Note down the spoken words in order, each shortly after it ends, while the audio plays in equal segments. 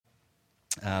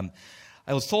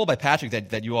I was told by Patrick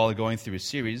that you all are going through a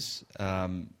series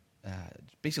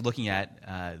basically looking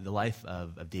at the life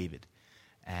of David.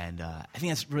 And I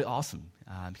think that's really awesome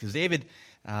because David,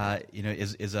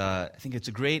 is I think it's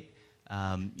a great,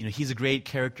 he's a great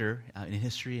character in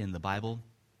history and the Bible.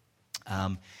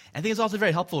 I think it's also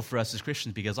very helpful for us as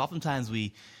Christians because oftentimes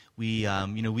we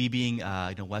being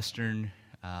Western,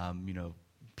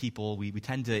 people, we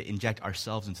tend to inject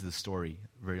ourselves into the story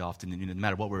very often, no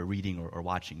matter what we're reading or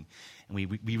watching, and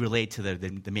we relate to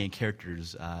the main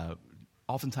characters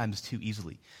oftentimes too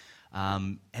easily.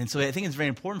 And so I think it's very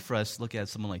important for us to look at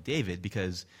someone like David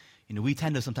because we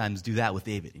tend to sometimes do that with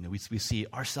David. We see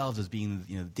ourselves as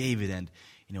being David, and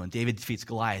when David defeats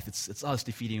Goliath, it's us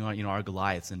defeating our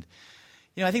Goliaths. And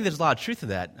I think there's a lot of truth to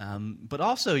that. But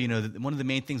also, one of the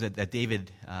main things that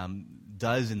David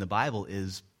does in the Bible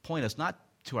is point us not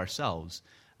to ourselves,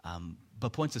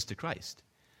 but points us to Christ.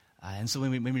 And so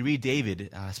when we read David,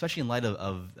 especially in light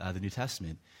of the New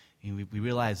Testament, we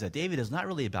realize that David is not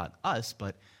really about us,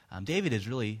 but David is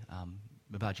really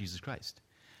about Jesus Christ.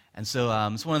 And so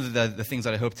it's one of the things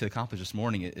that I hope to accomplish this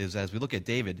morning is as we look at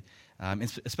David,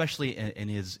 especially in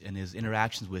his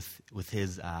interactions with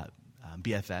his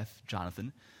BFF,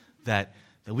 Jonathan, that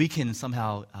we can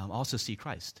somehow also see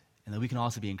Christ, and that we can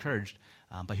also be encouraged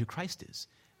by who Christ is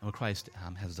and what Christ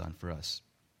has done for us.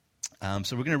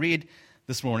 So we're going to read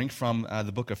this morning from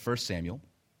the book of 1 Samuel,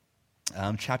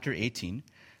 chapter 18,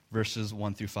 verses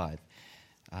 1 through 5.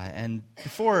 And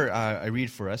before I read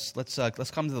for us,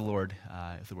 let's come to the Lord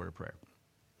with a word of prayer.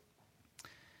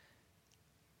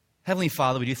 Heavenly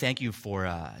Father, we do thank you for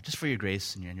just for your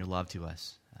grace and your love to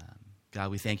us. God,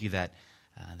 we thank you that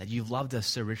you've loved us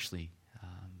so richly,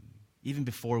 even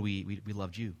before we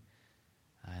loved you.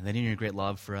 And that in your great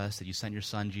love for us, that you sent your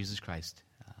Son, Jesus Christ,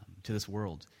 to this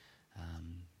world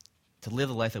to live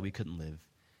the life that we couldn't live,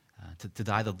 to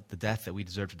die the death that we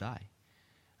deserve to die,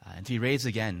 and to be raised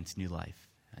again to new life,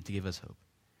 and to give us hope.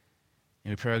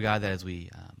 And we pray, God, that as we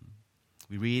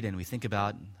read and we think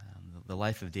about the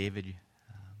life of David,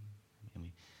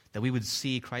 that we would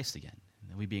see Christ again,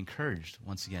 and that we'd be encouraged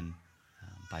once again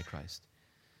by Christ.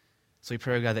 So we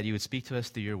pray, God, that you would speak to us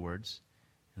through your words,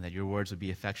 and that your words would be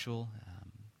effectual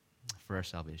for our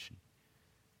salvation.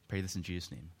 Pray this in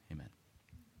Jesus' name. Amen.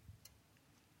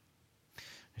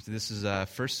 So this is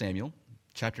 1 Samuel,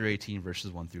 chapter 18,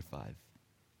 verses 1 through 5.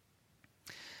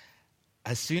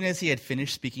 As soon as he had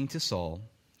finished speaking to Saul,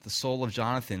 the soul of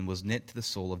Jonathan was knit to the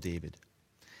soul of David.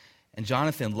 And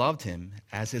Jonathan loved him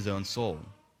as his own soul.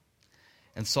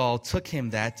 And Saul took him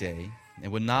that day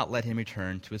and would not let him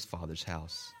return to his father's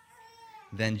house.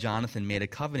 Then Jonathan made a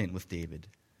covenant with David,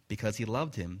 because he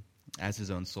loved him as his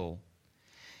own soul.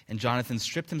 And Jonathan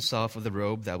stripped himself of the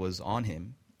robe that was on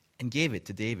him and gave it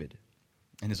to David,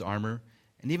 and his armor,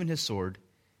 and even his sword,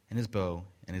 and his bow,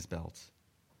 and his belt.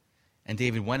 And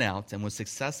David went out and was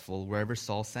successful wherever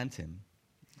Saul sent him,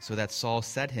 so that Saul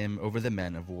set him over the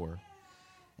men of war.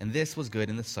 And this was good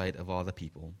in the sight of all the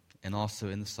people, and also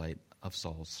in the sight of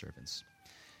Saul's servants.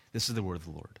 This is the word of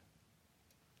the Lord.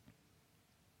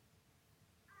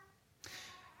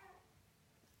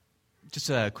 Just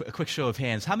a quick show of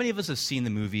hands. How many of us have seen the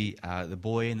movie The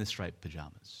Boy in the Striped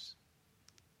Pajamas?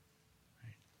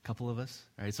 Right. A couple of us.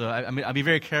 All right. So I'll be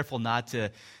very careful not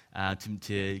to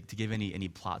give any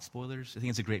plot spoilers. I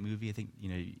think it's a great movie. I think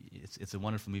it's a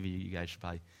wonderful movie. You guys should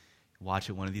probably watch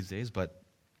it one of these days. But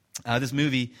this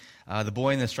movie, The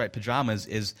Boy in the Striped Pajamas,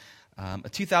 is a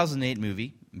 2008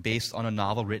 movie based on a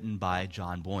novel written by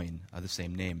John Boyne of the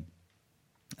same name.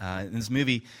 And this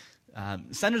movie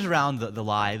centers around the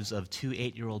lives of two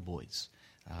 8-year-old boys,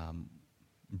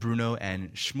 Bruno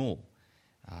and Shmuel.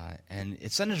 And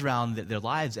it centers around their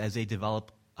lives as they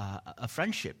develop a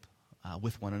friendship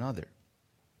with one another.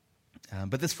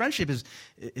 But this friendship is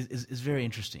very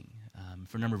interesting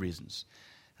for a number of reasons.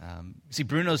 See,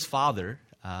 Bruno's father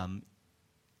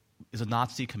is a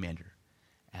Nazi commander.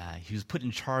 He was put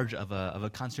in charge of a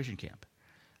concentration camp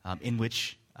in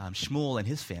which Shmuel and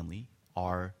his family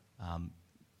are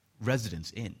residents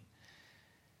in.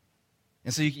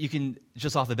 And so you can,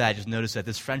 just off the bat, just notice that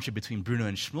this friendship between Bruno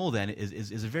and Shmuel then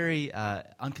is a very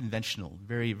unconventional,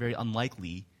 very, very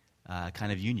unlikely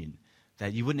kind of union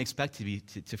that you wouldn't expect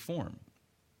to form.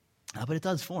 But it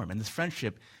does form, and this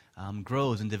friendship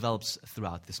grows and develops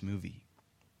throughout this movie.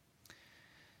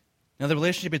 Now, the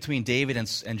relationship between David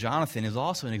and Jonathan is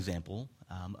also an example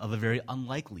of a very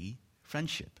unlikely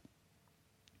friendship.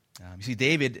 You see,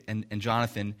 David and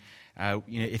Jonathan,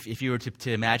 if you were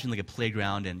to imagine like a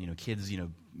playground and kids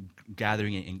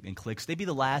gathering in cliques, they'd be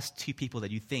the last two people that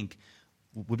you think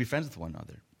would be friends with one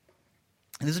another.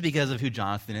 And this is because of who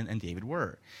Jonathan and David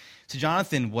were. So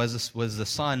Jonathan was the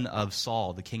son of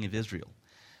Saul, the king of Israel.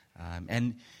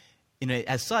 And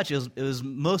as such, it was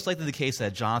most likely the case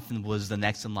that Jonathan was the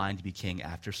next in line to be king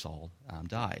after Saul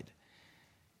died.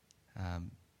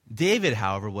 David,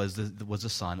 however, was the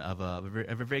son of a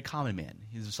very common man.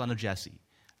 He's the son of Jesse.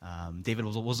 David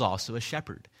was also a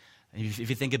shepherd. If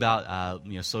you think about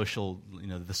the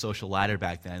social ladder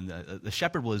back then, the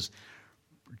shepherd was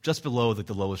just below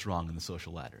the lowest rung in the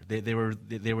social ladder. They were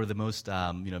the most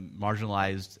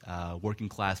marginalized working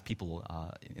class people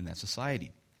in that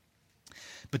society.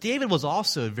 But David was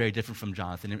also very different from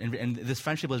Jonathan, and this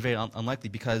friendship was very unlikely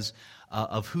because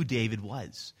of who David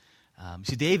was.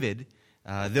 See, David,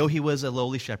 though he was a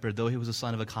lowly shepherd, though he was a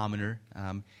son of a commoner,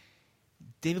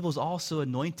 David was also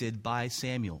anointed by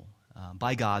Samuel,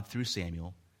 by God through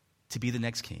Samuel, to be the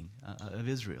next king of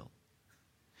Israel.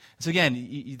 So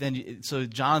again, so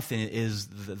Jonathan is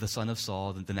the son of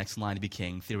Saul, the next in line to be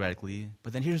king, theoretically.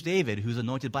 But then here's David, who's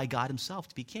anointed by God himself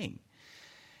to be king.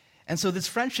 And so this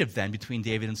friendship then between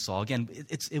David and Saul, again,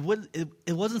 it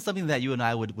wasn't something that you and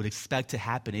I would expect to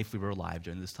happen if we were alive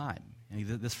during this time.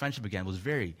 This friendship, again, was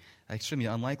extremely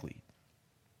unlikely.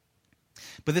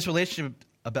 But this relationship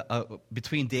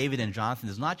between David and Jonathan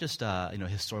is not just a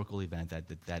historical event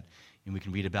that we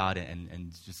can read about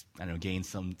and just gain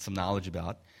some knowledge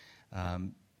about.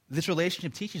 This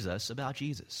relationship teaches us about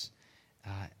Jesus,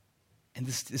 and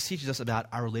this teaches us about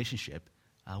our relationship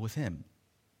with Him.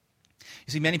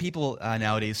 You see, many people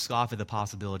nowadays scoff at the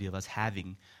possibility of us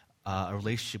having a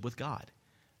relationship with God.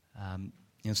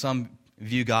 Some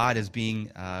view God as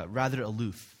being rather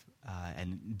aloof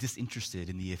and disinterested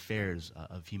in the affairs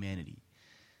of humanity.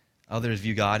 Others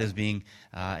view God as being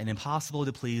an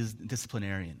impossible-to-please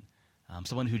disciplinarian,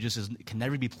 someone who just can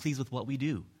never be pleased with what we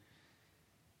do.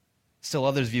 Still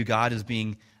others view God as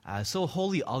being so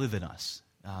wholly other than us,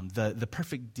 the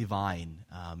perfect divine,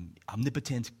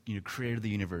 omnipotent creator of the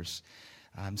universe,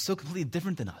 so completely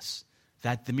different than us,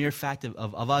 that the mere fact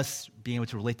of us being able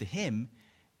to relate to Him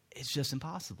is just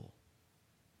impossible.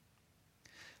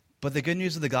 But the good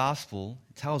news of the gospel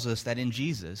tells us that in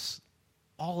Jesus,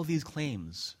 all of these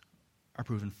claims are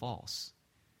proven false.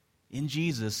 In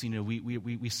Jesus,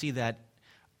 we see that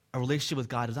a relationship with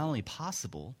God is not only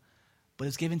possible, but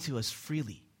it's given to us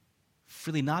freely.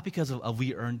 Freely, not because of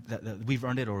we've earned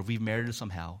it or we've merited it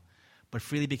somehow, but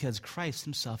freely because Christ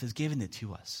Himself has given it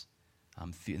to us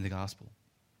in the gospel.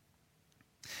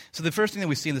 So the first thing that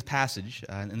we see in this passage,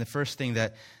 and the first thing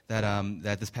that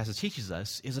this passage teaches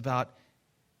us, is about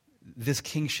this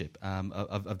kingship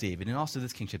of David, and also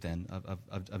this kingship then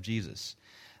of Jesus.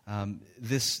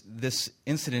 This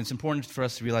incident, it's important for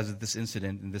us to realize that this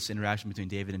incident and this interaction between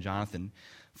David and Jonathan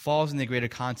falls in the greater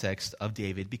context of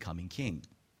David becoming king.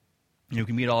 You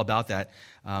can read all about that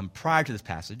prior to this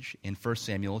passage in 1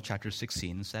 Samuel chapter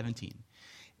 16 and 17.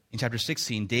 In chapter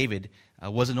 16, David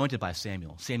was anointed by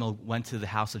Samuel. Samuel went to the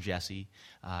house of Jesse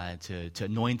to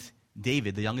anoint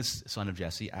David, the youngest son of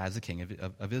Jesse, as the king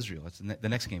of Israel. It's the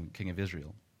next king of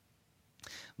Israel.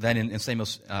 Then in 1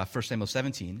 Samuel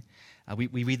 17,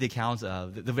 we read the account,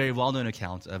 the very well-known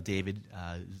account of David's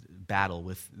battle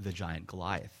with the giant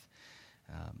Goliath.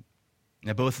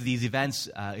 Now, both of these events,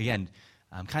 again,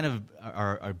 kind of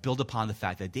are built upon the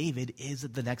fact that David is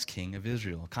the next king of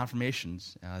Israel,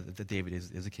 confirmations that David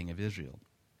is the king of Israel.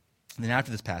 And then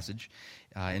after this passage,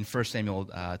 in 1 Samuel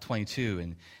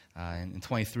 22 and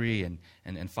 23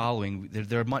 and following,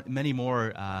 there are many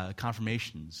more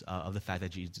confirmations of the fact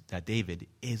that David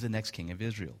is the next king of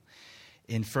Israel.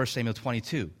 In 1 Samuel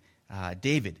 22,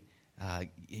 David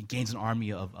gains an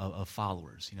army of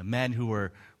followers, men who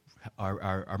are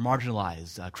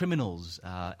marginalized, criminals,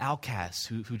 outcasts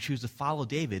who choose to follow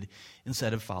David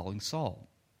instead of following Saul.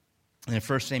 And in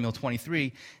 1 Samuel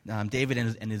 23, David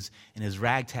and his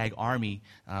ragtag army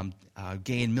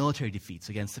gain military defeats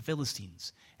against the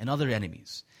Philistines and other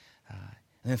enemies.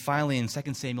 And then finally in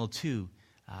 2 Samuel 2,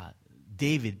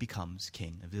 David becomes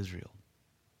king of Israel.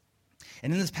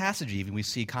 And in this passage even, we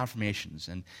see confirmations.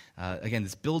 And again,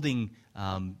 this building,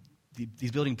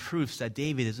 these building proofs that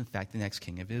David is in fact the next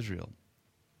king of Israel.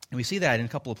 And we see that in a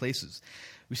couple of places.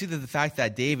 We see that the fact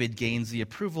that David gains the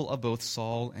approval of both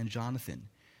Saul and Jonathan.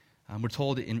 We're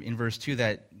told in verse 2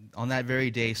 that on that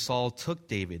very day, Saul took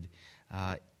David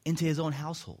into his own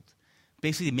household,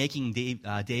 basically making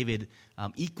David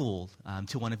equal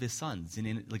to one of his sons,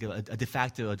 in like a de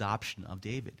facto adoption of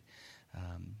David.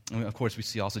 And of course, we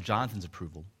see also Jonathan's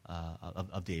approval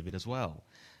of David as well.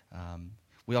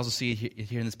 We also see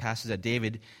here in this passage that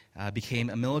David became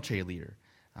a military leader.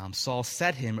 Saul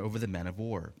set him over the men of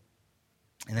war.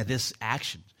 And that this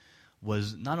action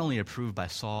was not only approved by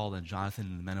Saul and Jonathan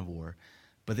and the men of war,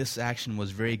 but this action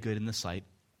was very good in the sight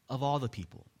of all the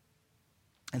people.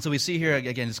 And so we see here,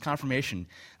 again, this confirmation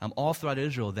all throughout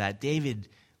Israel that David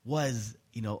was,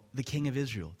 the king of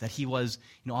Israel, that he was,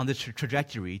 on the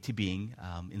trajectory to being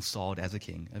installed as a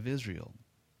king of Israel.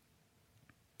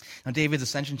 Now, David's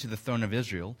ascension to the throne of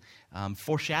Israel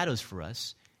foreshadows for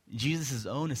us Jesus'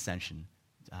 own ascension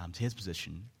to his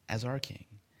position as our king.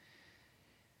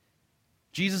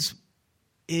 Jesus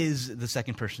is the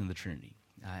second person of the Trinity.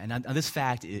 And this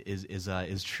fact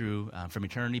is true from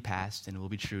eternity past, and it will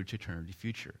be true to eternity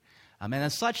future. And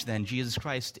as such, then, Jesus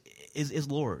Christ is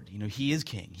Lord. He is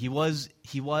King. He was,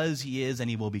 He is, and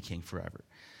He will be King forever.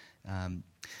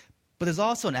 But there's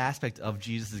also an aspect of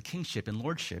Jesus' kingship and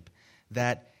lordship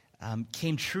that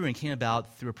came true and came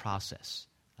about through a process.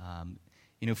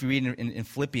 If we read in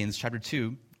Philippians chapter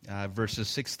 2, verses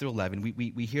 6 through 11,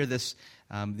 we hear this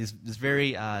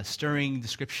very stirring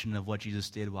description of what Jesus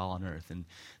did while on earth. And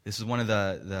this is one of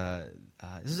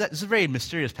this is a very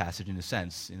mysterious passage in a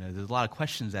sense. There's a lot of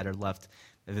questions that are left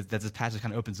that this passage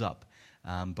kind of opens up.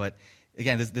 But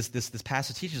again, this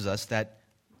passage teaches us that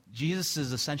Jesus'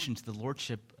 ascension to the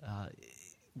lordship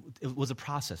it was a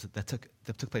process that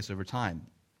took place over time.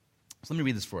 So let me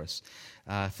read this for us.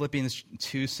 Philippians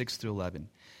 2, 6 through 11.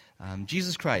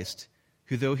 Jesus Christ,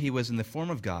 who though he was in the form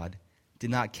of God, did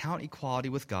not count equality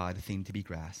with God a thing to be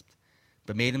grasped,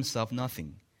 but made himself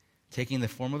nothing, taking the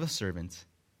form of a servant,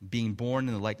 being born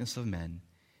in the likeness of men,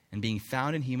 and being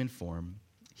found in human form,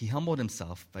 he humbled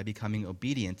himself by becoming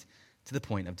obedient to the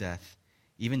point of death,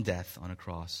 even death on a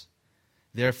cross.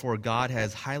 Therefore God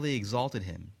has highly exalted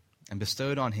him and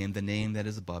bestowed on him the name that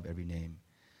is above every name,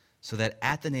 so that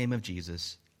at the name of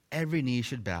Jesus every knee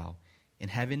should bow in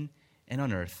heaven and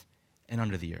on earth and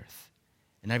under the earth,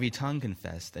 and every tongue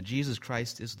confess that Jesus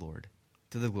Christ is Lord,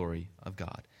 to the glory of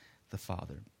God the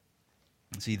Father.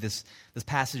 See, this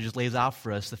passage just lays out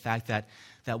for us the fact that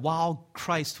while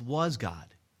Christ was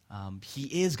God,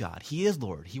 he is God, he is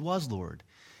Lord, he was Lord,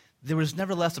 there was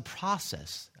nevertheless a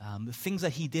process, the things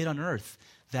that he did on earth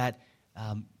that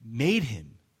made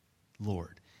him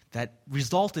Lord, that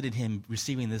resulted in him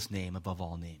receiving this name above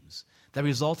all names, that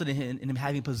resulted in him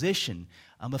having a position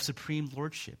of supreme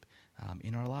lordship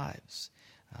in our lives.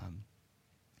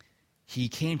 He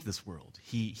came to this world.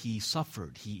 He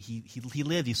suffered. He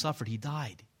lived. He suffered. He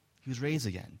died. He was raised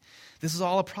again. This is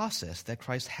all a process that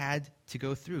Christ had to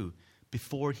go through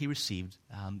before he received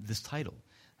this title,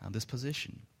 this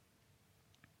position.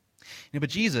 But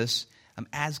Jesus,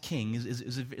 as king,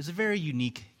 is a very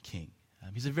unique king.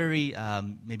 He's a very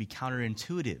maybe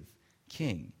counterintuitive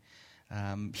king.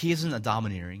 He isn't a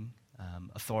domineering,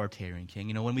 authoritarian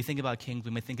king. When we think about kings,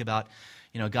 we may think about,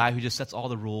 a guy who just sets all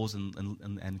the rules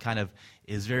and kind of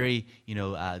is very,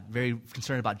 very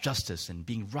concerned about justice and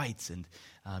being right. And,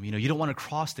 you don't want to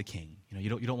cross the king. You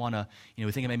don't want to,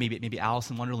 we think about maybe Alice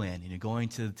in Wonderland, going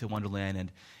to Wonderland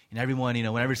and everyone,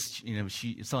 whenever,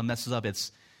 someone messes up,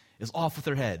 it's off with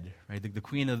their head, right? The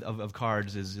queen of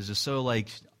cards is just so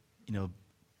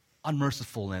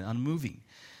unmerciful and unmoving.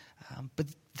 But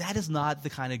that is not the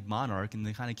kind of monarch and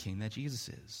the kind of king that Jesus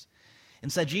is.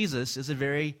 Instead, Jesus is a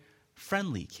very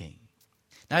friendly king.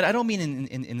 Now, I don't mean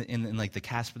in like the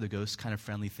Casper the Ghost kind of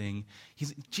friendly thing.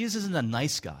 Jesus isn't a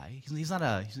nice guy. He's not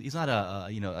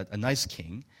a nice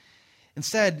king.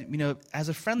 Instead, as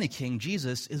a friendly king,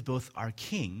 Jesus is both our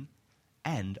king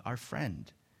and our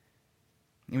friend.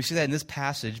 And we see that in this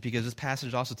passage because this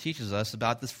passage also teaches us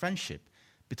about this friendship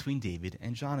between David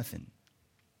and Jonathan.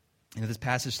 This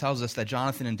passage tells us that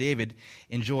Jonathan and David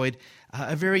enjoyed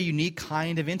a very unique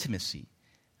kind of intimacy.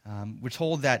 We're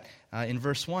told that in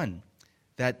verse 1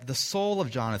 that the soul of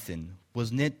Jonathan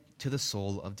was knit to the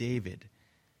soul of David.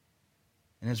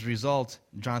 And as a result,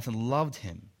 Jonathan loved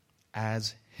him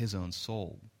as his own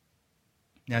soul.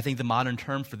 Now, I think the modern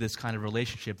term for this kind of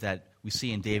relationship that we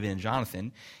see in David and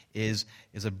Jonathan is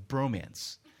a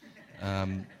bromance.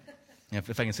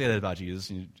 If I can say that about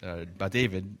Jesus, about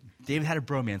David had a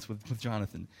bromance with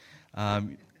Jonathan.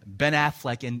 Ben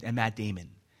Affleck and Matt Damon.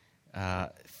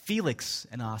 Felix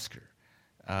and Oscar.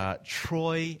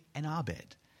 Troy and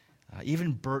Abed.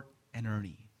 Even Bert and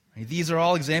Ernie. Right? These are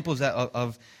all examples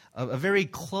of a very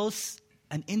close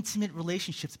and intimate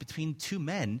relationships between two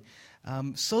men.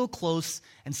 So close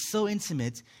and so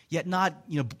intimate, yet not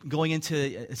going into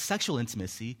a sexual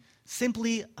intimacy,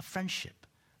 simply a friendship.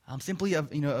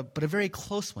 But a very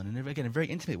close one, and again, a very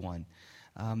intimate one.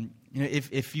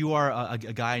 If you are a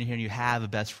guy in here and you have a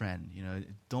best friend,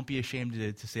 don't be ashamed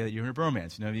to say that you're in a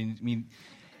bromance.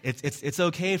 It's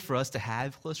okay for us to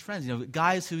have close friends.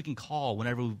 Guys who we can call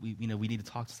whenever we need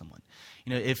to talk to someone.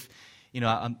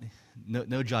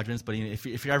 no judgments, but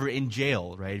if you're ever in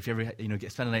jail, right? If you ever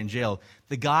spend a night in jail,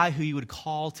 the guy who you would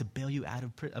call to bail you out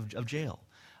of jail,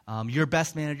 your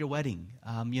best man at your wedding,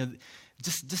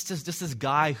 just this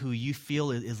guy who you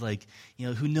feel is like,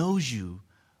 who knows you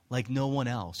like no one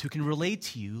else, who can relate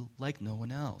to you like no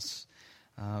one else.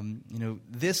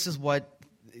 This is what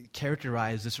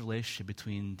characterized this relationship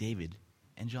between David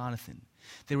and Jonathan.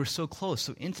 They were so close,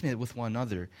 so intimate with one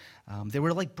another. They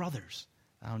were like brothers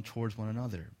towards one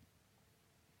another.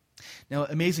 Now,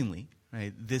 amazingly,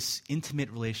 right, this intimate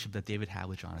relationship that David had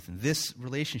with Jonathan, this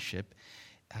relationship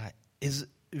is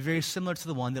very similar to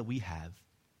the one that we have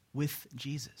with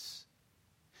Jesus.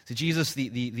 So Jesus,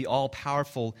 the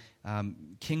all-powerful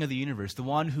King of the universe, the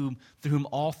one through whom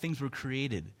all things were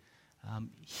created,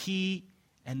 he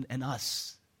and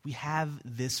us, we have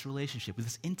this relationship, with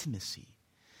this intimacy.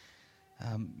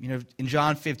 In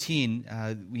John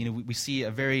 15, we see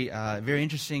a very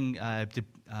interesting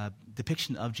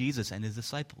depiction of Jesus and his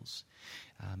disciples.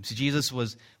 So Jesus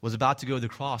was about to go to the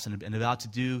cross and about to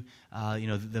do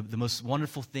the most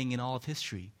wonderful thing in all of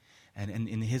history, and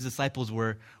his disciples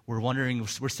were wondering.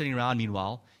 We're sitting around,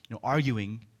 meanwhile,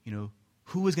 arguing,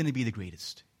 who was going to be the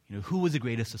greatest? Who was the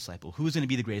greatest disciple? Who was going to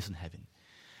be the greatest in heaven?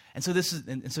 And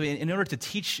so in order to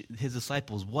teach his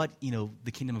disciples what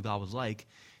the kingdom of God was like,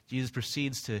 Jesus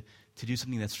proceeds to do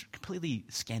something that's completely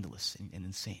scandalous and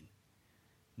insane.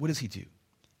 What does he do?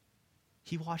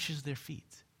 He washes their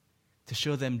feet to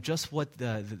show them just what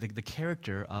the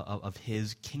character of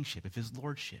his kingship, of his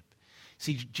lordship.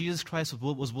 See, Jesus Christ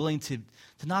was willing to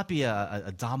not be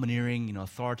a domineering,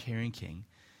 authoritarian king,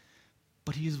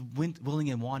 but he was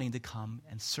willing and wanting to come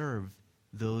and serve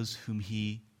those whom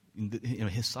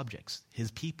his subjects,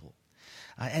 his people.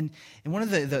 And one of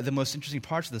the most interesting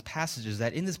parts of this passage is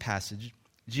that in this passage,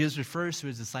 Jesus refers to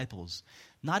his disciples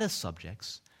not as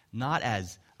subjects, not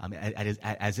as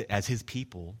his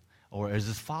people or as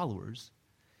his followers,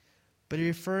 but he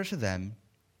refers to them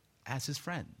as his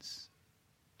friends.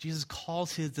 Jesus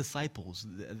calls his disciples,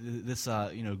 this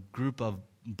group of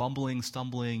bumbling,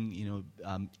 stumbling,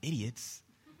 idiots,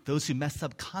 those who messed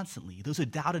up constantly, those who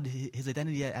doubted his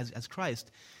identity as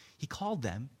Christ, he called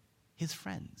them his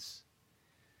friends.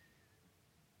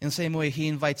 In the same way, he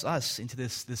invites us into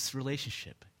this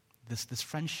relationship, this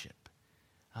friendship.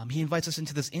 He invites us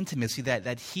into this intimacy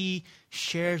that he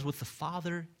shares with the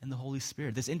Father and the Holy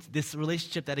Spirit, this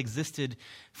relationship that existed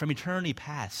from eternity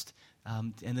past,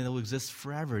 and then it will exist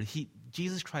forever.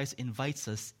 Jesus Christ invites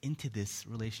us into this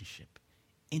relationship,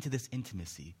 into this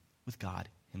intimacy with God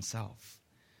himself.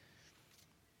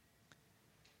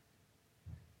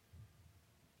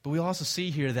 But we also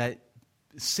see here that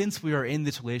since we are in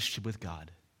this relationship with God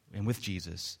and with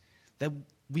Jesus, that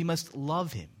we must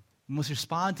love him. We must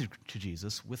respond to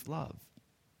Jesus with love.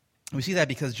 And we see that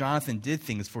because Jonathan did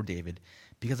things for David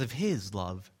because of his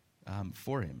love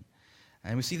for him.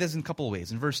 And we see this in a couple of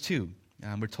ways. In verse 2,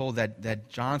 we're told that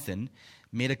Jonathan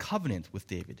made a covenant with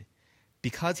David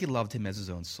because he loved him as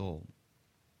his own soul.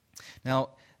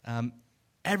 Now,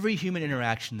 every human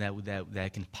interaction that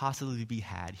can possibly be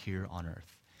had here on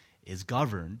earth is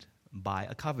governed by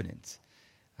a covenant.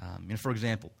 For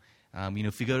example,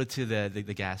 if we go to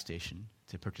the gas station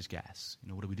to purchase gas,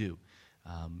 what do?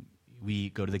 We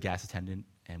go to the gas attendant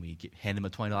and we hand them a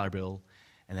 $20 bill,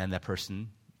 and then that person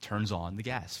turns on the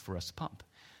gas for us to pump.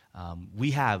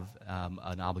 We have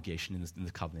an obligation in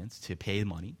the covenants to pay the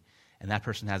money, and that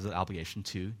person has an obligation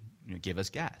to give us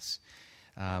gas.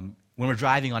 When we're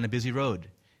driving on a busy road,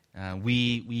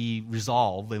 we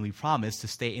resolve and we promise to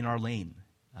stay in our lane.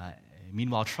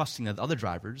 Meanwhile, trusting that other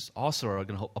drivers also are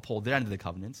going to uphold their end of the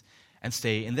covenant and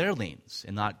stay in their lanes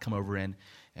and not come over and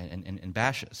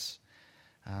bash us.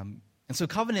 And so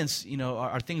covenants,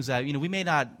 are things that we may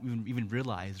not even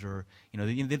realize, or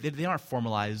they aren't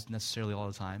formalized necessarily all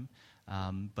the time,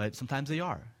 but sometimes they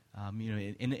are.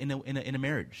 In a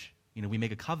marriage, we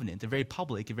make a covenant, a very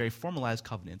public, a very formalized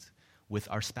covenant with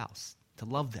our spouse to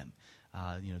love them,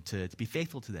 to be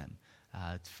faithful to them.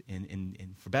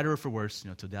 For better or for worse,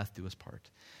 till death do us part.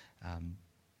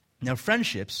 Now,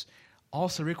 friendships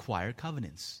also require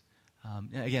covenants.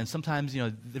 Again, sometimes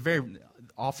they're very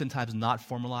oftentimes not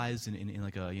formalized in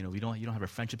like a you don't have a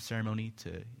friendship ceremony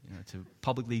to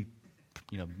publicly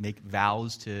make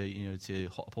vows to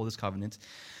uphold this covenant.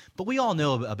 But we all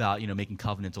know about making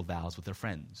covenantal vows with our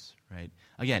friends, right?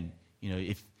 Again,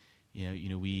 if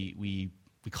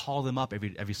we call them up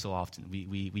every so often.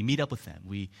 We meet up with them.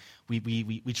 We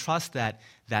trust that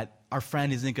our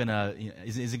friend isn't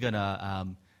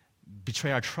gonna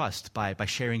betray our trust by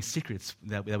sharing secrets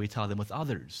that we tell them with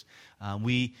others.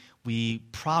 We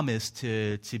promise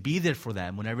to be there for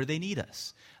them whenever they need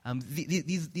us.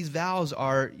 These vows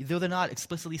are, though they're not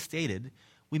explicitly stated,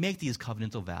 we make these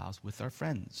covenantal vows with our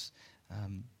friends.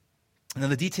 And then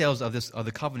the details of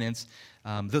the covenants,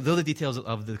 though the details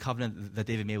of the covenant that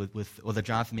David made or that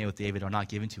Jonathan made with David are not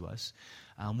given to us,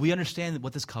 we understand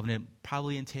what this covenant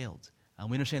probably entailed.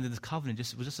 We understand that this covenant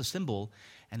was just a symbol,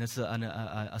 and it's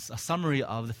a summary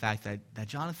of the fact that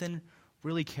Jonathan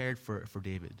really cared for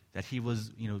David, that he was,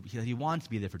 that he wanted to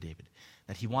be there for David,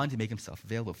 that he wanted to make himself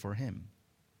available for him.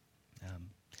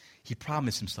 He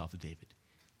promised himself to David.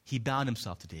 He bound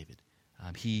himself to David.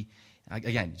 He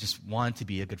just wanted to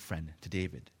be a good friend to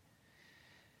David.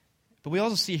 But we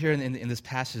also see here in this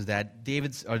passage that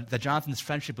Jonathan's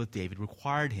friendship with David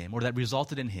required him, or that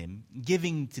resulted in him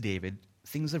giving to David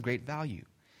things of great value.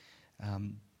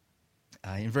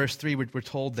 In verse 3, we're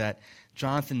told that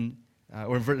Jonathan,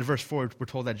 or in verse 4, we're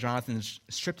told that Jonathan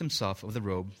stripped himself of the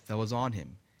robe that was on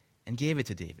him and gave it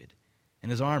to David, and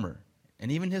his armor,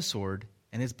 and even his sword,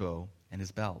 and his bow, and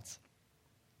his belt.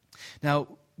 Now,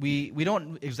 we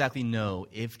don't exactly know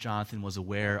if Jonathan was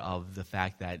aware of the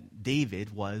fact that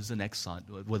David was the next son,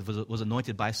 was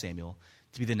anointed by Samuel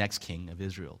to be the next king of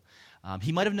Israel.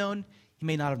 He might have known, he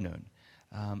may not have known.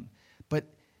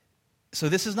 So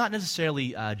this is not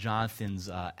necessarily Jonathan's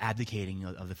abdicating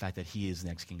of the fact that he is the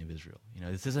next king of Israel.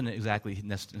 This isn't exactly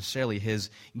necessarily his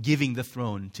giving the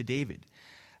throne to David.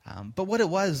 But what it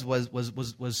was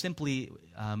simply,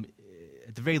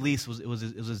 at the very least, it was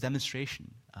his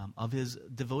demonstration of his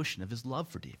devotion, of his love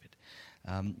for David.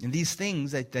 And these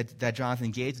things that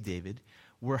Jonathan gave to David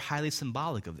were highly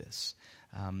symbolic of this.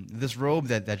 This robe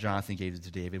that Jonathan gave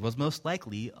to David was most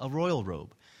likely a royal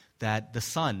robe that the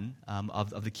son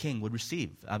of the king would receive,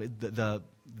 the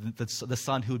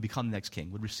son who would become the next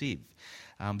king would receive.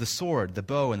 The sword, the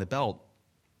bow, and the belt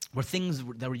were things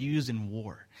that were used in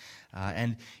war.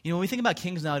 And when we think about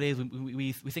kings nowadays,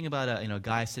 we think about a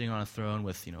guy sitting on a throne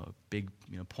with a big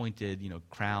pointed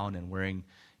crown and wearing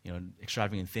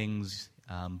extravagant things.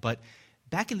 But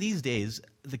back in these days,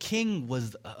 the king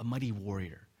was a mighty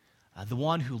warrior, the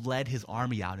one who led his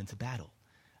army out into battle.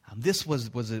 This was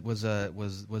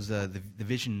the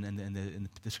vision and the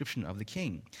description of the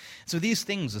king. So these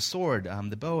things, the sword,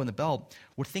 the bow, and the belt,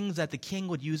 were things that the king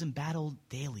would use in battle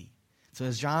daily. So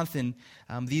as Jonathan,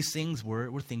 these things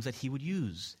were things that he would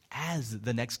use as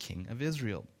the next king of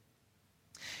Israel.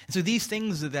 And so these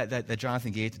things that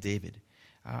Jonathan gave to David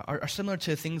are similar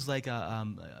to things like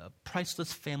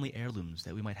priceless family heirlooms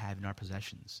that we might have in our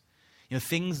possessions.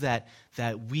 Things that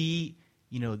we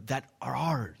that are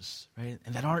ours, right,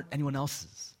 and that aren't anyone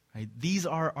else's. Right? These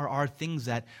are things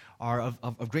that are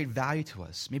of great value to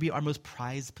us. Maybe our most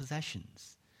prized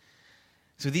possessions.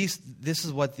 So this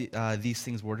is what these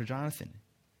things were to Jonathan.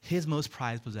 His most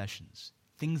prized possessions.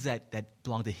 Things that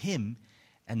belong to him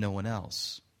and no one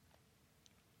else.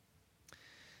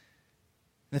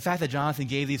 And the fact that Jonathan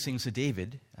gave these things to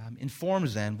David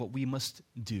informs then what we must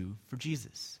do for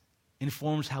Jesus.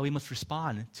 Informs how we must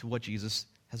respond to what Jesus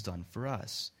has done for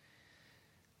us.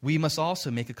 We must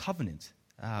also make a covenant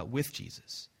with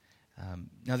Jesus.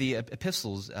 Now, the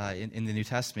epistles in the New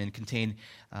Testament contain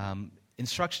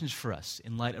instructions for us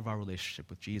in light of our relationship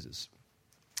with Jesus.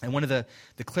 And one of the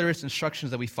clearest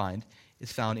instructions that we find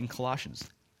is found in Colossians.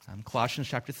 Colossians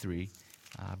chapter 3,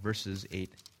 verses 8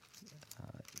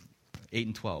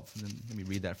 and 12. And then let me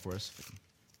read that for us if I can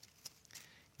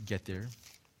get there.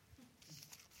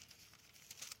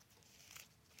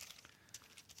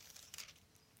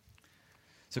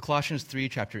 So Colossians 3,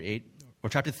 chapter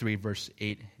 3, verse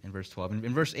 8 and verse 12.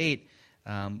 In verse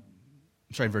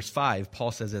 5,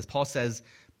 Paul says this. Paul says,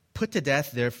 "Put to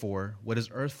death, therefore, what is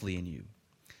earthly in you."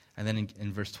 And then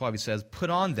in verse 12, he says, "Put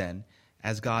on then,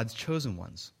 as God's chosen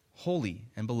ones, holy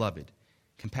and beloved,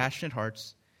 compassionate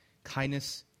hearts,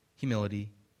 kindness,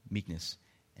 humility, meekness,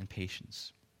 and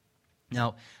patience."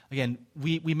 Now, again,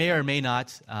 we may or may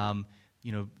not,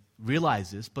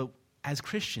 realize this, but as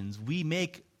Christians, we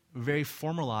make very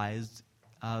formalized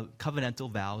covenantal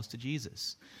vows to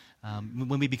Jesus.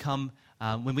 When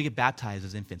we get baptized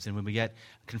as infants and when we get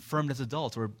confirmed as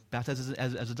adults or baptized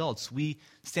as adults, we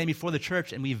stand before the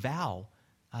church and we vow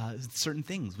certain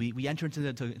things. We enter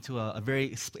into a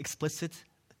very explicit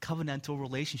covenantal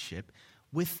relationship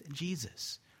with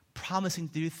Jesus, promising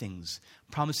to do things,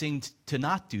 promising to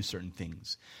not do certain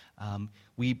things.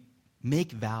 We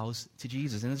make vows to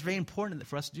Jesus, and it's very important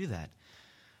for us to do that.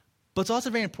 But it's also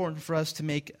very important for us to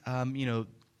make,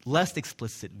 less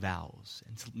explicit vows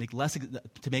and to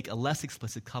make a less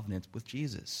explicit covenant with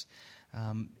Jesus.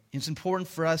 It's important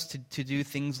for us to do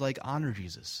things like honor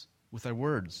Jesus with our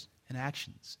words and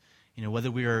actions.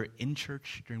 Whether we are in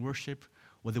church during worship,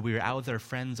 whether we are out with our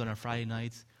friends on a Friday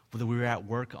night, whether we are at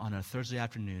work on a Thursday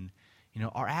afternoon,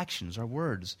 our actions, our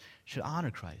words should honor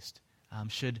Christ,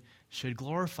 should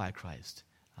glorify Christ.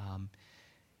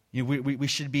 We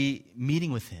should be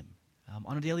meeting with him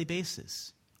on a daily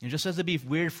basis. Just as it'd be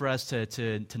weird for us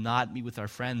to not meet with our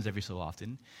friends every so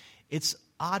often, it's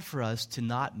odd for us to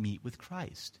not meet with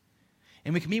Christ.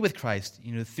 And we can meet with Christ,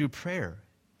 through prayer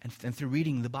and through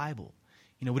reading the Bible.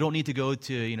 We don't need to go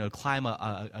to, climb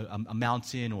a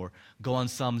mountain or go on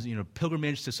some,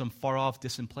 pilgrimage to some far-off,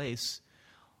 distant place.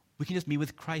 We can just meet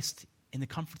with Christ in the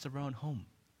comforts of our own home,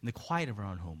 in the quiet of our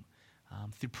own home,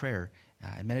 through prayer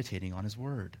and meditating on his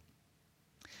word.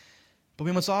 But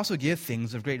we must also give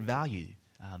things of great value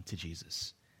to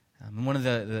Jesus. And one of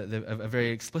a very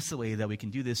explicit way that we can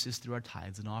do this is through our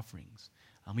tithes and offerings.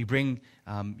 We bring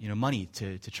money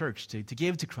to church to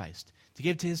give to Christ, to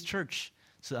give to his church,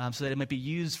 so that it might be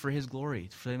used for his glory,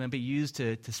 so that it might be used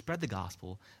to spread the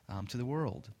gospel to the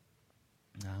world.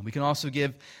 We can also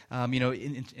give,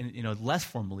 less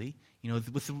formally,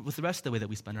 with the rest of the way that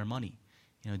we spend our money.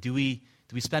 Do we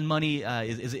spend money?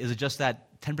 Is it just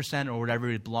that 10% or whatever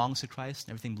it belongs to Christ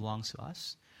and everything belongs to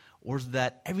us, or is it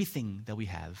that everything that we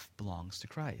have belongs to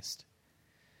Christ?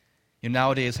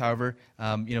 Nowadays, however,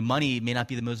 money may not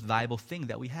be the most valuable thing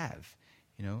that we have.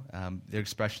 Their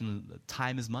expression,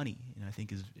 time is money, I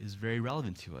think is very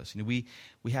relevant to us. We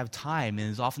have time,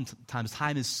 and oftentimes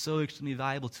time is so extremely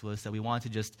valuable to us that we want to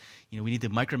just, we need to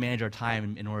micromanage our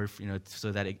time in order,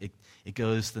 so that it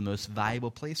goes to the most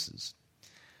valuable places.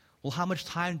 Well, how much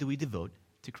time do we devote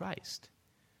to Christ?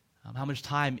 How much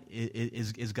time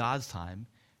is God's time,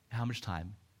 and how much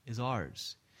time is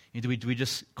ours? Do we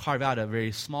just carve out a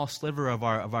very small sliver of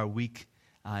our week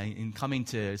in coming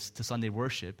to Sunday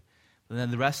worship? And then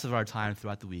the rest of our time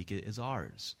throughout the week is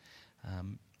ours.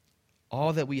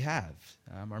 All that we have,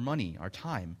 our money, our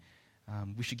time,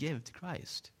 we should give to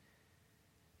Christ.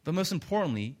 But most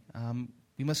importantly,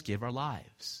 we must give our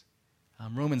lives.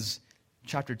 Romans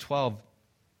chapter 12,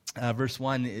 verse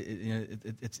 1,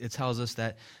 it tells us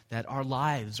that our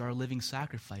lives are a living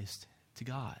sacrifice to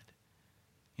God.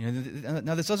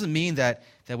 Now, this doesn't mean that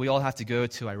we all have to go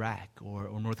to Iraq or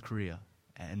North Korea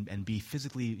and be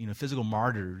physical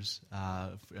martyrs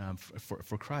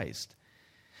for Christ.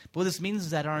 But what this means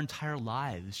is that our entire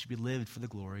lives should be lived for the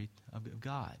glory of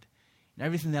God. And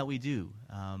everything that we do,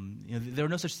 there are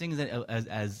no such things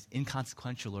as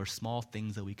inconsequential or small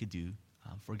things that we could do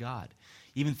for God.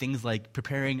 Even things like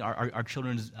preparing our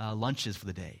children's lunches for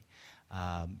the day,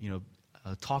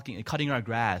 cutting our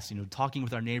grass, talking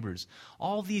with our neighbors.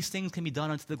 All these things can be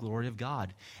done unto the glory of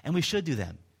God, and we should do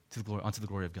them unto the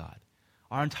glory of God.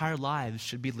 Our entire lives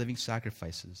should be living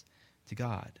sacrifices to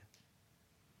God.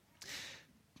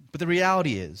 But the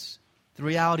reality is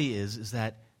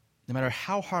that no matter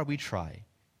how hard we try,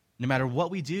 no matter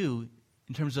what we do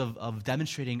in terms of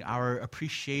demonstrating our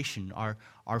appreciation,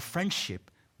 our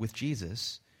friendship with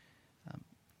Jesus,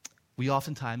 we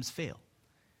oftentimes fail.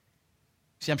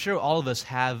 See, I'm sure all of us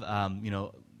have,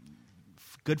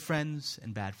 good friends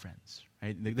and bad friends.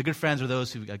 Right? The good friends are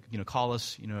those who call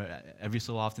us every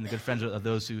so often. The good friends are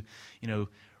those who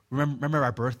remember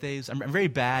our birthdays. I'm very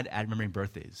bad at remembering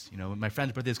birthdays. When my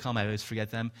friends' birthdays come, I always forget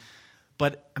them.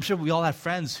 But I'm sure we all have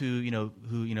friends who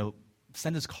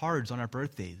send us cards on our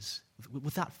birthdays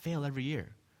without fail every year.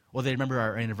 Or they remember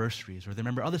our anniversaries, or they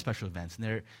remember other special events, and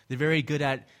they're very good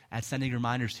at sending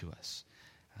reminders to us.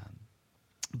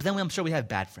 But then I'm sure we have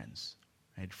bad friends,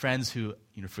 right? Friends who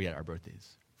forget our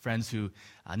birthdays. Friends who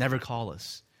never call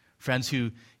us. Friends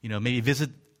who maybe visit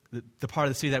the part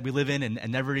of the city that we live in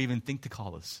and never even think to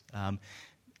call us.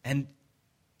 And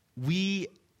when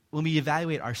we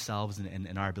evaluate ourselves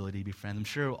and our ability to be friends, I'm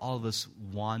sure all of us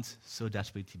want so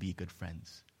desperately to be good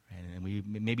friends. Right? And we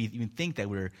maybe even think that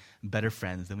we're better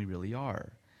friends than we really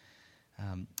are.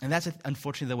 And that's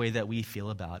unfortunately the way that we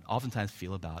oftentimes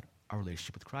feel about our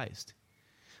relationship with Christ.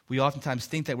 We oftentimes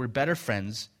think that we're better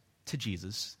friends to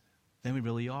Jesus than we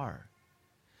really are.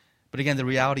 But again, the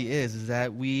reality is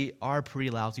that we are pretty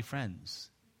lousy friends.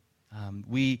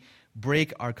 We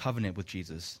break our covenant with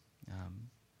Jesus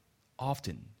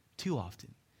too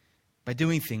often, by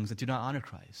doing things that do not honor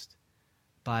Christ,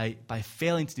 by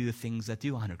failing to do the things that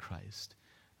do honor Christ.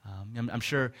 I'm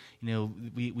sure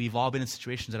we've all been in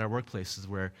situations at our workplaces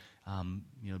where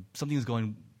something is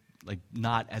going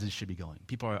not as it should be going.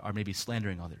 People are maybe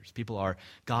slandering others. People are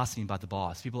gossiping about the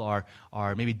boss. People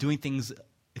are maybe doing things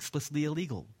explicitly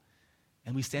illegal,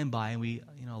 and we stand by and we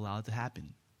allow it to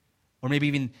happen. Or maybe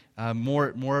even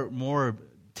more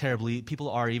terribly. People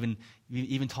are even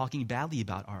talking badly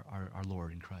about our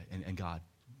Lord and Christ and God.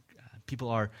 People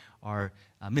are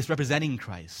misrepresenting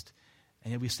Christ,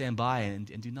 and yet we stand by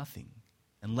and do nothing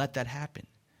and let that happen.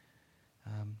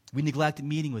 We neglect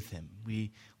meeting with Him.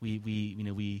 We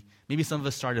maybe some of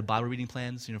us started Bible reading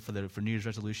plans, for New Year's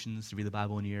resolutions to read the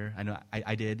Bible in a year. I know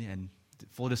I did, and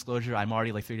full disclosure, I'm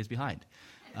already like 3 days behind.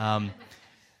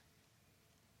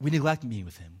 We neglect meeting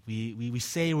with Him. We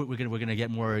say we're gonna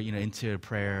get more into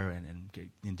prayer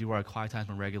and do our quiet times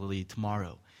more regularly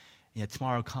tomorrow. And yet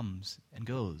tomorrow comes and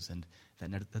goes, and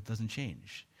that doesn't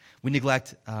change. We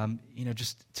neglect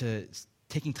just to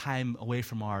taking time away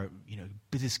from our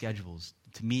busy schedules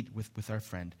to meet with our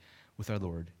friend, with our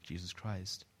Lord Jesus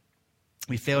Christ.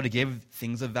 We fail to give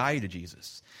things of value to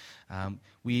Jesus.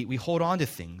 We hold on to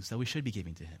things that we should be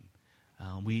giving to Him.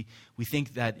 We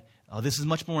think that this is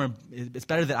much more. It's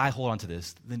better that I hold on to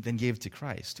this than give to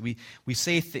Christ. We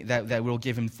say that we'll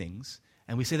give Him things,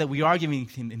 and we say that we are giving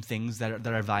Him things that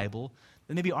are valuable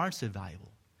that maybe aren't so valuable.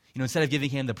 Instead of giving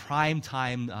Him the prime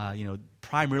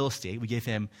real estate, we give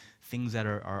Him things that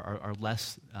are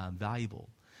less valuable.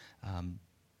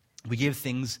 We give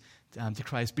things to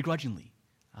Christ begrudgingly,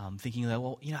 thinking that,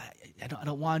 I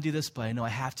don't want to do this, but I know I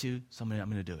have to, so I'm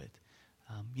going to do it.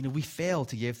 We fail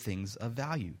to give things of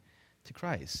value to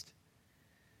Christ.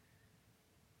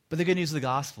 But the good news of the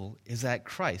gospel is that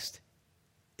Christ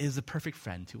is the perfect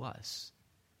friend to us.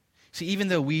 See, even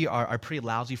though we are pretty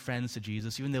lousy friends to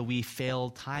Jesus, even though we fail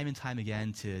time and time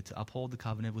again to uphold the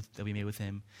covenant that we made with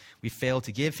Him, we fail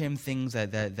to give Him things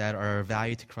that are of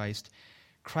value to Christ,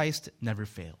 Christ never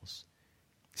fails.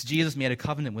 So Jesus made a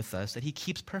covenant with us that He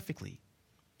keeps perfectly.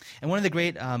 And one of the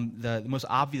great, the most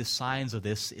obvious signs of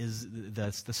this is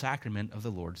the sacrament of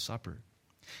the Lord's Supper.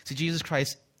 See, Jesus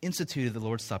Christ instituted the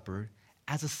Lord's Supper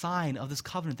as a sign of this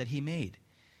covenant that He made.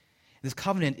 This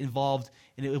covenant involved,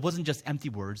 and it wasn't just empty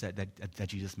words that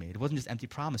Jesus made. It wasn't just empty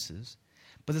promises,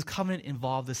 but this covenant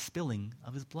involved the spilling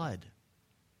of His blood.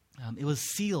 It was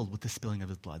sealed with the spilling of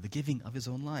His blood, the giving of His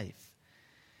own life.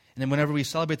 And then whenever we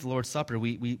celebrate the Lord's Supper,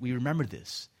 we remember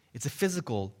this. It's a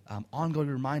physical, ongoing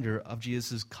reminder of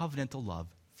Jesus' covenantal love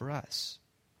for us.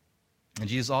 And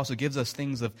Jesus also gives us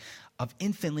things of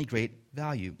infinitely great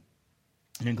value.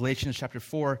 And in Galatians chapter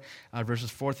 4,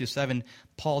 verses 4 through 7,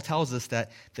 Paul tells us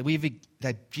that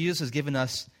Jesus has given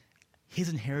us His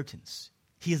inheritance.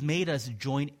 He has made us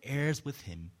joint heirs with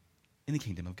Him in the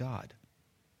kingdom of God.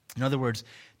 In other words,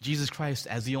 Jesus Christ,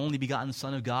 as the only begotten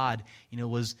Son of God,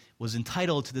 was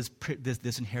entitled to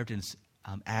this inheritance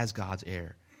as God's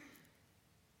heir.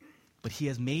 But He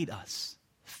has made us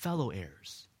fellow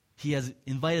heirs. He has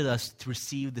invited us to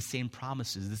receive the same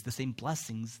promises, the same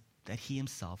blessings that He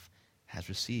Himself has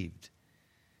received.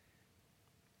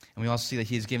 And we also see that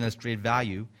He has given us great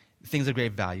value, things of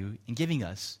great value, in giving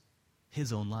us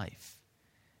His own life.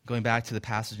 Going back to the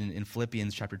passage in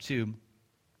Philippians chapter 2,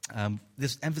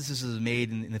 this emphasis is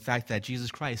made in the fact that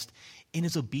Jesus Christ, in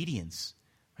His obedience,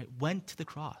 went to the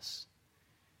cross.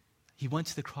 He went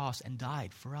to the cross and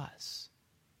died for us,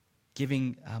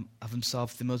 giving of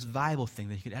Himself the most valuable thing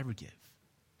that He could ever give,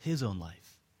 His own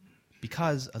life,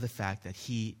 because of the fact that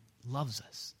He loves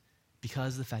us,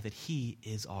 because of the fact that He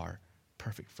is our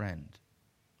perfect friend.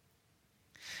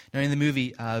 Now, in the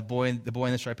movie, The Boy in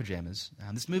the Striped Pajamas,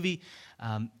 this movie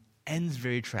ends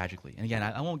very tragically. And again,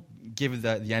 I won't give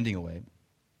the ending away,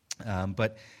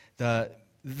 but the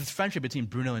friendship between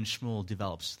Bruno and Shmuel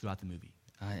develops throughout the movie.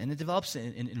 And it develops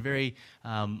in very,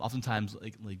 oftentimes,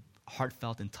 like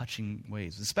heartfelt and touching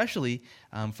ways, especially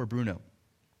for Bruno.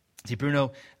 See,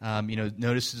 Bruno,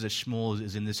 notices that Shmuel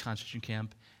is in this concentration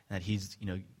camp, and that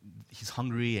he's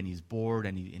hungry and he's bored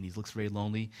and he looks very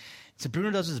lonely. So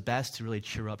Bruno does his best to really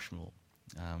cheer up Shmuel.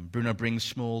 Bruno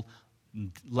brings Shmuel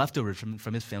leftovers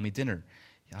from his family dinner.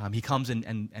 He comes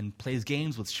and plays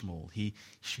games with Shmuel. He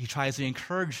tries to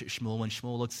encourage Shmuel when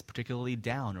Shmuel looks particularly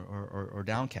down or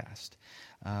downcast.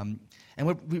 And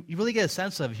what we really get a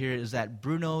sense of here is that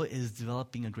Bruno is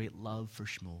developing a great love for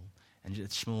Shmuel, and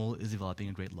Shmuel is developing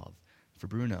a great love for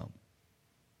Bruno.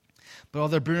 But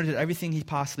although Bruno did everything he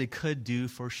possibly could do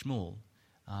for Shmuel,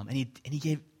 and he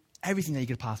gave everything that he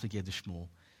could possibly give to Shmuel,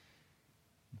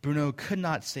 Bruno could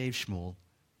not save Shmuel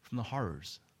from the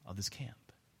horrors of this camp.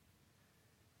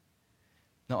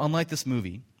 Now, unlike this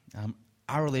movie,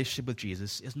 our relationship with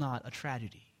Jesus is not a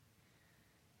tragedy.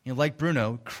 Like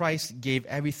Bruno, Christ gave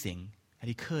everything that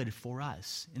He could for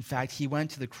us. In fact, He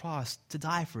went to the cross to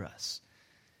die for us.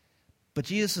 But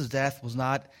Jesus' death was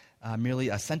not merely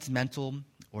a sentimental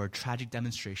or a tragic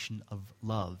demonstration of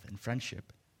love and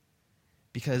friendship,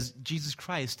 because Jesus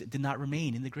Christ did not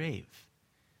remain in the grave.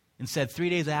 Instead, 3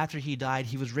 days after he died,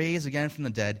 he was raised again from the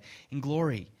dead in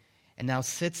glory, and now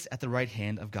sits at the right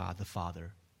hand of God the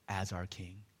Father as our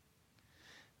King.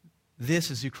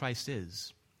 This is who Christ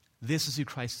is. This is who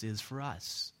Christ is for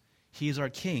us. He is our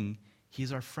King. He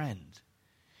is our friend.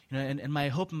 And my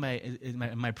hope and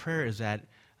my prayer is that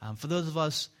for those of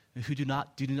us who do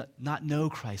not know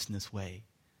Christ in this way,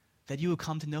 that you will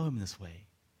come to know him in this way.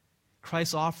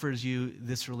 Christ offers you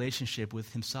this relationship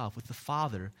with himself, with the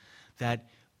Father, that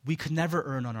we could never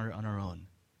earn on our own.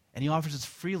 And he offers us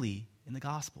freely in the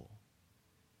gospel.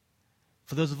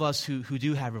 For those of us who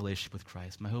do have a relationship with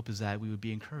Christ, my hope is that we would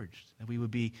be encouraged, that we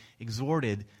would be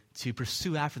exhorted to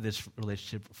pursue after this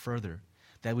relationship further,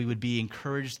 that we would be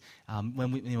encouraged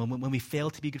when we fail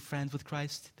to be good friends with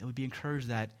Christ, that we'd be encouraged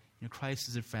that Christ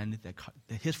is a friend,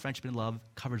 that his friendship and love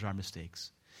covers our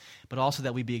mistakes. But also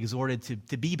that we be exhorted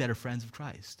to be better friends of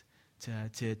Christ,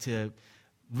 to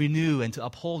renew and to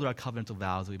uphold our covenantal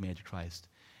vows that we made to Christ,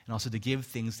 and also to give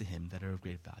things to him that are of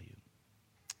great value.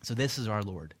 So this is our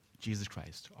Lord, Jesus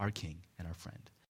Christ, our King and our friend.